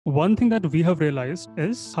One thing that we have realized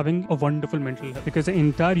is having a wonderful mental health, because the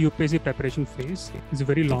entire UPSC preparation phase is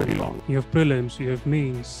very long. You have prelims, you have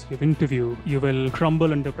mains, you have interview, you will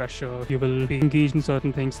crumble under pressure, you will be engaged in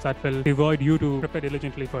certain things that will avoid you to prepare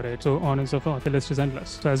diligently for it, so on and so forth. The list is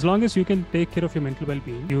endless. So as long as you can take care of your mental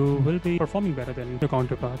well-being, you will be performing better than your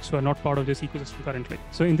counterparts who are not part of this ecosystem currently.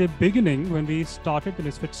 So in the beginning, when we started the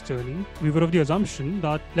MisFits journey, we were of the assumption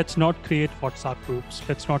that let's not create WhatsApp groups,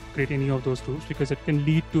 let's not create any of those groups, because it can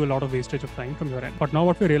lead to a lot of wastage of time from your end. But now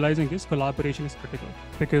what we're realizing is collaboration is critical,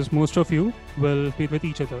 because most of you will be with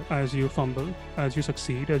each other as you fumble, as you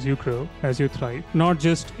succeed, as you grow, as you thrive, not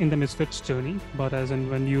just in the MisFits journey, but as in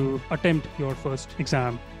when you attempt your first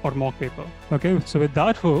exam or mock paper. Okay, so with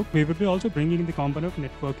that hope, we will be also bringing in the component of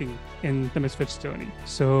networking in the MisFits journey.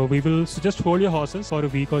 So we will just hold your horses for a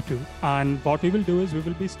week or two, and what we will do is we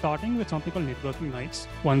will be starting with something called networking nights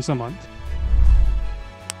once a month.